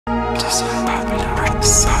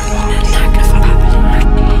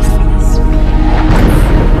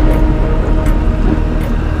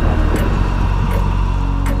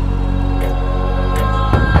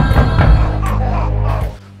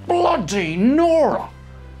Bloody Nora!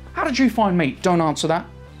 How did you find me? Don't answer that.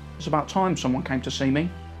 It's about time someone came to see me.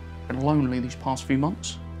 Been lonely these past few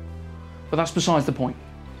months. But that's besides the point.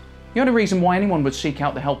 The only reason why anyone would seek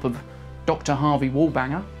out the help of Dr. Harvey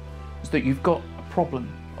Wallbanger is that you've got a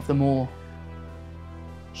problem of the more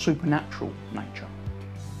supernatural nature.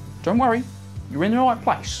 Don't worry, you're in the right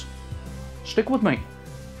place. Stick with me,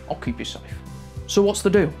 I'll keep you safe. So what's the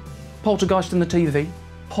deal? Poltergeist in the TV,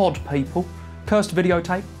 pod people, cursed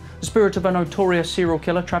videotape, the spirit of a notorious serial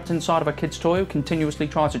killer trapped inside of a kid's toy who continuously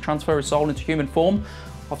tries to transfer his soul into human form.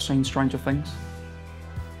 I've seen stranger things.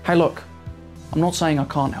 Hey look, I'm not saying I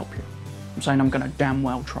can't help you. I'm saying I'm gonna damn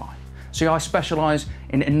well try. See, I specialise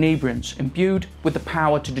in inebriants imbued with the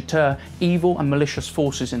power to deter evil and malicious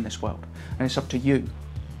forces in this world, and it's up to you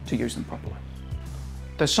to use them properly.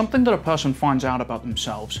 There's something that a person finds out about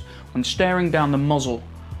themselves when staring down the muzzle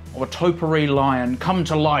of a topiary lion come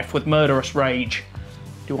to life with murderous rage.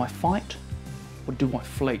 Do I fight or do I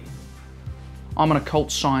flee? I'm an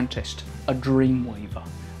occult scientist, a dream weaver,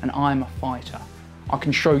 and I'm a fighter. I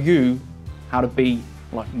can show you how to be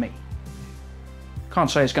like me. Can't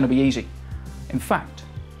say it's going to be easy. In fact,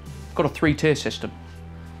 I've got a 3-tier system.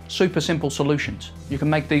 Super simple solutions. You can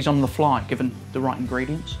make these on the fly given the right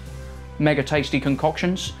ingredients. Mega tasty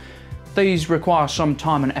concoctions. These require some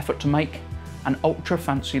time and effort to make. And ultra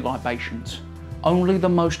fancy libations. Only the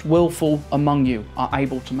most willful among you are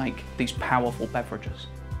able to make these powerful beverages.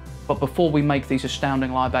 But before we make these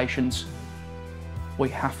astounding libations, we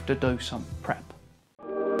have to do some prep.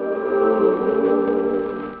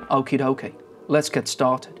 Okie dokie, let's get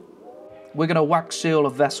started. We're going to wax seal a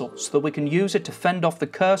vessel so that we can use it to fend off the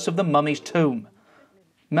curse of the mummy's tomb.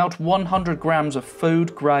 Melt 100 grams of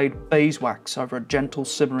food-grade beeswax over a gentle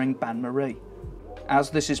simmering bain-marie. As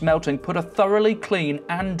this is melting, put a thoroughly clean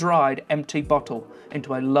and dried empty bottle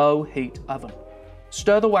into a low-heat oven.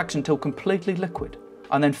 Stir the wax until completely liquid,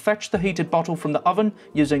 and then fetch the heated bottle from the oven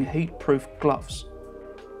using heat-proof gloves.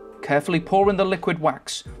 Carefully pour in the liquid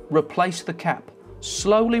wax, replace the cap,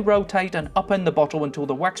 slowly rotate and upend the bottle until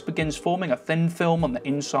the wax begins forming a thin film on the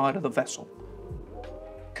inside of the vessel.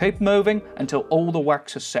 Keep moving until all the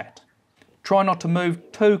wax is set. Try not to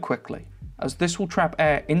move too quickly, as this will trap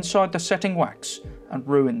air inside the setting wax and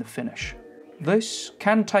ruin the finish. This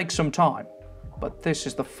can take some time, but this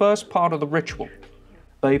is the first part of the ritual.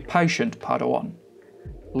 Be patient, Padawan.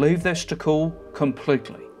 Leave this to cool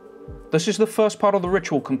completely. This is the first part of the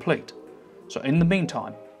ritual complete, so in the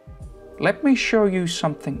meantime, let me show you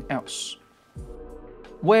something else.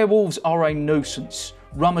 Werewolves are a nuisance,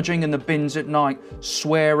 rummaging in the bins at night,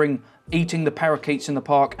 swearing, eating the parakeets in the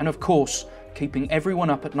park, and of course, keeping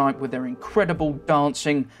everyone up at night with their incredible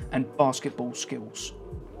dancing and basketball skills.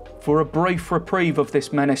 For a brief reprieve of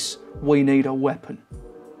this menace, we need a weapon.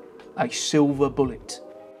 A silver bullet.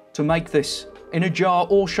 To make this, in a jar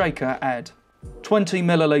or shaker add 20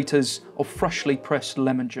 millilitres of freshly pressed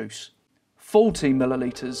lemon juice, 40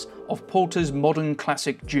 millilitres of Porter's Modern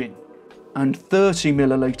Classic Gin, and 30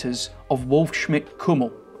 millilitres of Wolfschmidt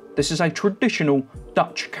Kummel. This is a traditional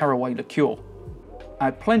Dutch caraway liqueur.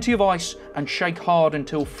 Add plenty of ice and shake hard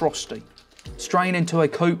until frosty. Strain into a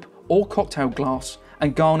coupe or cocktail glass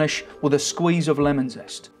and garnish with a squeeze of lemon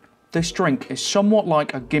zest. This drink is somewhat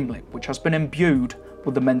like a gimlet which has been imbued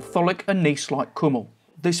with the mentholic anise-like Kummel.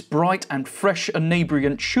 This bright and fresh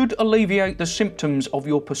inebriant should alleviate the symptoms of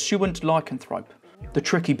your pursuant lycanthrope. The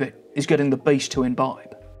tricky bit is getting the beast to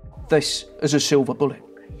imbibe. This is a silver bullet,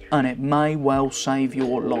 and it may well save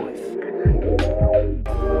your life.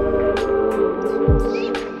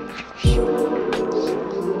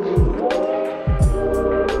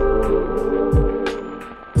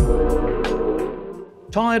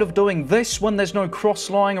 Tired of doing this when there's no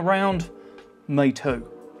cross lying around? Me too.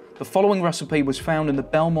 The following recipe was found in the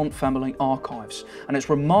Belmont family archives, and it's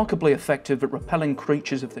remarkably effective at repelling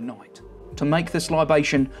creatures of the night. To make this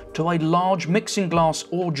libation, to a large mixing glass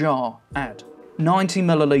or jar, add 90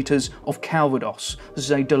 millilitres of Calvados. This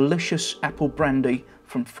is a delicious apple brandy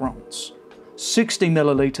from France. 60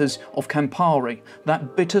 millilitres of Campari,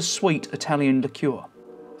 that bittersweet Italian liqueur.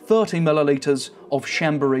 30 millilitres of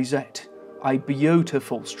Chambryzette, a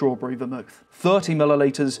beautiful strawberry vermouth. 30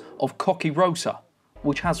 millilitres of Cocchi Rosa,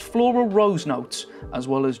 which has floral rose notes as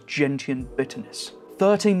well as gentian bitterness.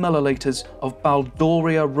 30 millilitres of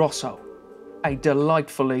Baldoria Rosso, a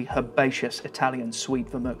delightfully herbaceous Italian sweet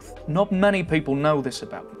vermouth. Not many people know this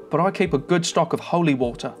about me, but I keep a good stock of holy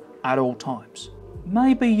water at all times.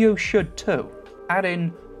 maybe you should too. Add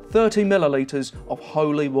in 30 millilitres of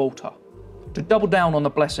holy water. To double down on the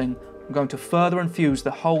blessing, I'm going to further infuse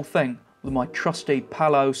the whole thing with my trusty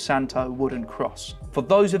Palo Santo wooden cross. For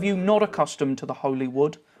those of you not accustomed to the holy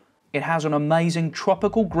wood, it has an amazing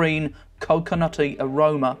tropical green, coconutty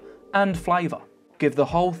aroma and flavour. Give the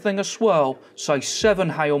whole thing a swirl, say 7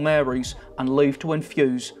 Hail Marys, and leave to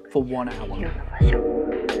infuse for 1 hour.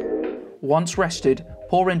 Once rested,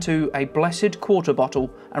 pour into a blessed quarter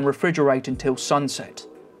bottle and refrigerate until sunset.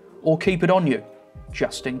 Or keep it on you,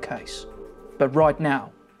 just in case. But right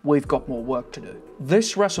now, we've got more work to do.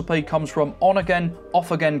 This recipe comes from on-again,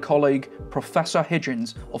 off-again colleague Professor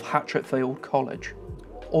Higgins of Hatchetfield College.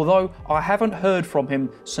 Although I haven't heard from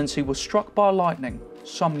him since he was struck by lightning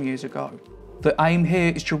some years ago. The aim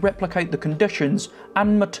here is to replicate the conditions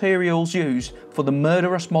and materials used for the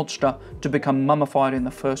murderous monster to become mummified in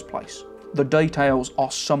the first place. The details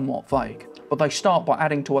are somewhat vague, but they start by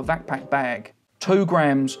adding to a backpack bag 2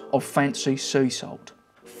 grams of fancy sea salt,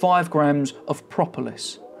 5 grams of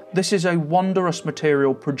propolis. This is a wondrous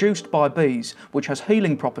material produced by bees which has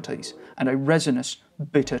healing properties and a resinous,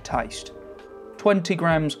 bitter taste. 20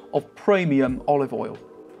 grams of premium olive oil.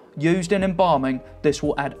 Used in embalming, this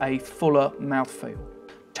will add a fuller mouthfeel.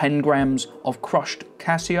 10 grams of crushed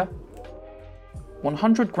cassia.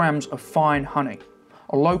 100 grams of fine honey.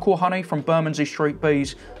 A local honey from Bermondsey Street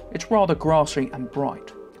Bees, it's rather grassy and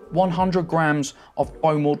bright. 100 grams of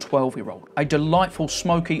Bowmore 12-year-old, a delightful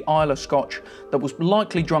smoky Isla Scotch that was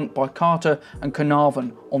likely drunk by Carter and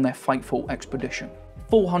Carnarvon on their fateful expedition.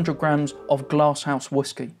 400 grams of Glasshouse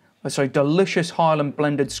whiskey. It's a delicious Highland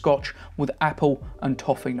blended Scotch with apple and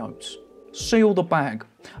toffee notes. Seal the bag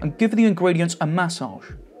and give the ingredients a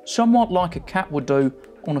massage, somewhat like a cat would do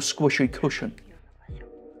on a squishy cushion.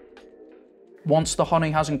 Once the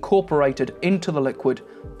honey has incorporated into the liquid,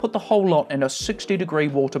 put the whole lot in a 60-degree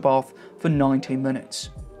water bath for 90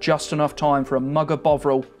 minutes. Just enough time for a mug of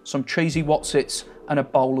Bovril, some cheesy Wotsits and a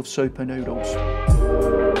bowl of super noodles.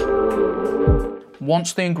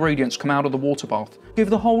 Once the ingredients come out of the water bath,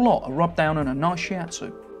 give the whole lot a rub down in a nice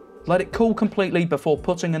shiatsu. Let it cool completely before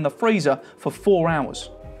putting in the freezer for 4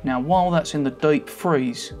 hours. Now while that's in the deep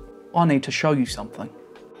freeze, I need to show you something.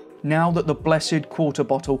 Now that the blessed quarter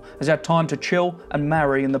bottle has had time to chill and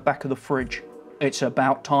marry in the back of the fridge, it's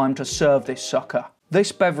about time to serve this sucker.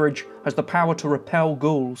 This beverage has the power to repel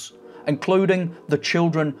ghouls, including the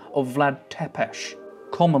children of Vlad Tepes,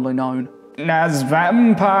 commonly known as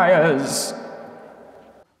vampires.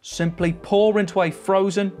 Simply pour into a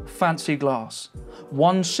frozen, fancy glass.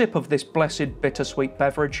 1 sip of this blessed bittersweet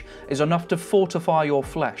beverage is enough to fortify your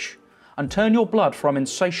flesh and turn your blood from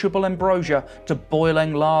insatiable ambrosia to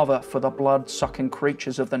boiling lava for the blood-sucking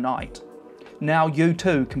creatures of the night. Now you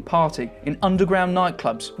too can party in underground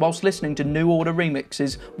nightclubs whilst listening to New Order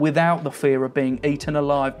remixes without the fear of being eaten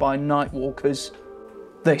alive by nightwalkers.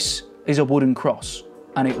 This is a wooden cross,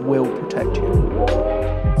 and it will protect you.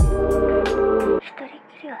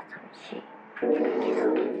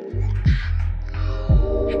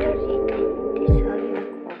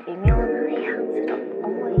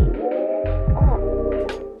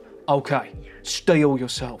 Okay, steel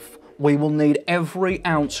yourself. We will need every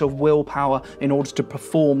ounce of willpower in order to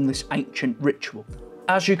perform this ancient ritual.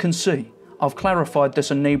 As you can see, I've clarified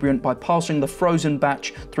this inebriant by passing the frozen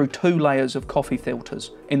batch through 2 layers of coffee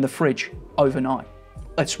filters in the fridge overnight.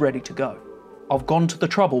 It's ready to go. I've gone to the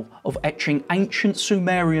trouble of etching ancient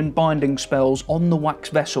Sumerian binding spells on the wax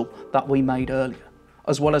vessel that we made earlier,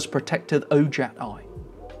 as well as protected Ujat eye.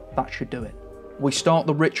 That should do it. We start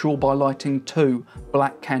the ritual by lighting 2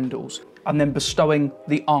 black candles and then bestowing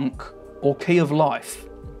the Ankh, or key of life.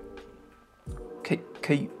 Key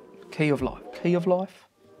of life.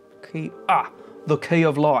 The key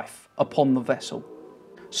of life upon the vessel.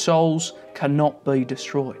 Souls cannot be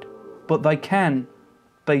destroyed, but they can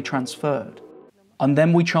be transferred. And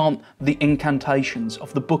then we chant the incantations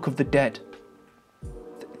of the Book of the Dead.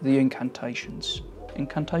 The incantations.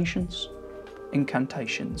 Incantations?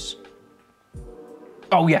 Incantations.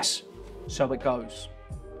 Oh yes, so it goes.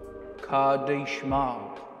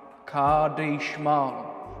 Kadishmal,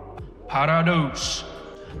 Kadishmal, Paradus,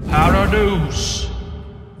 Paradus.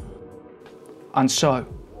 And so,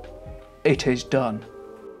 it is done.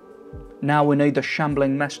 Now we need the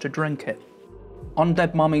shambling mess to drink it.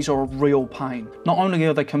 Undead mummies are a real pain. Not only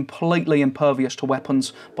are they completely impervious to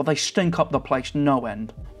weapons, but they stink up the place no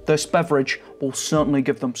end. This beverage will certainly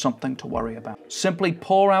give them something to worry about. Simply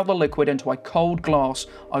pour out the liquid into a cold glass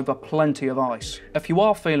over plenty of ice. If you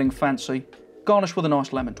are feeling fancy, garnish with a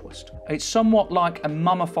nice lemon twist. It's somewhat like a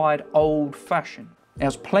mummified old fashioned. It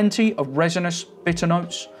has plenty of resinous bitter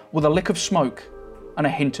notes with a lick of smoke and a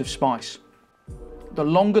hint of spice. The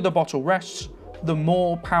longer the bottle rests, the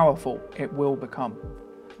more powerful it will become.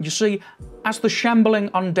 You see, as the shambling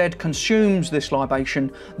undead consumes this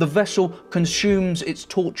libation, the vessel consumes its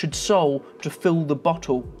tortured soul to fill the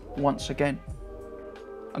bottle once again.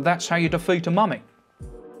 And that's how you defeat a mummy.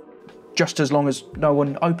 Just as long as no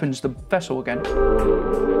one opens the vessel again.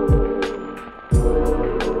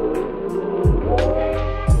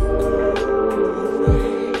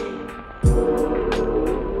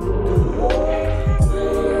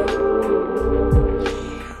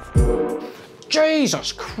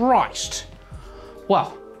 Jesus Christ!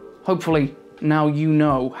 Well, hopefully now you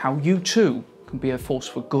know how you too can be a force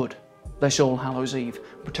for good this All Hallows Eve.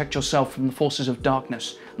 Protect yourself from the forces of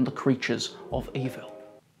darkness and the creatures of evil.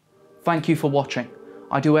 Thank you for watching.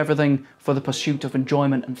 I do everything for the pursuit of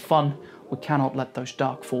enjoyment and fun. We cannot let those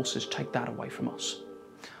dark forces take that away from us.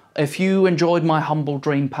 If you enjoyed my humble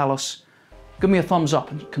dream palace, give me a thumbs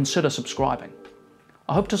up and consider subscribing.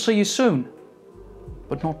 I hope to see you soon,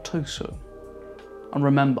 but not too soon. And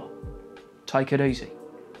remember, take it easy.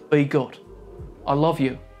 Be good. I love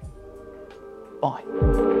you. Bye.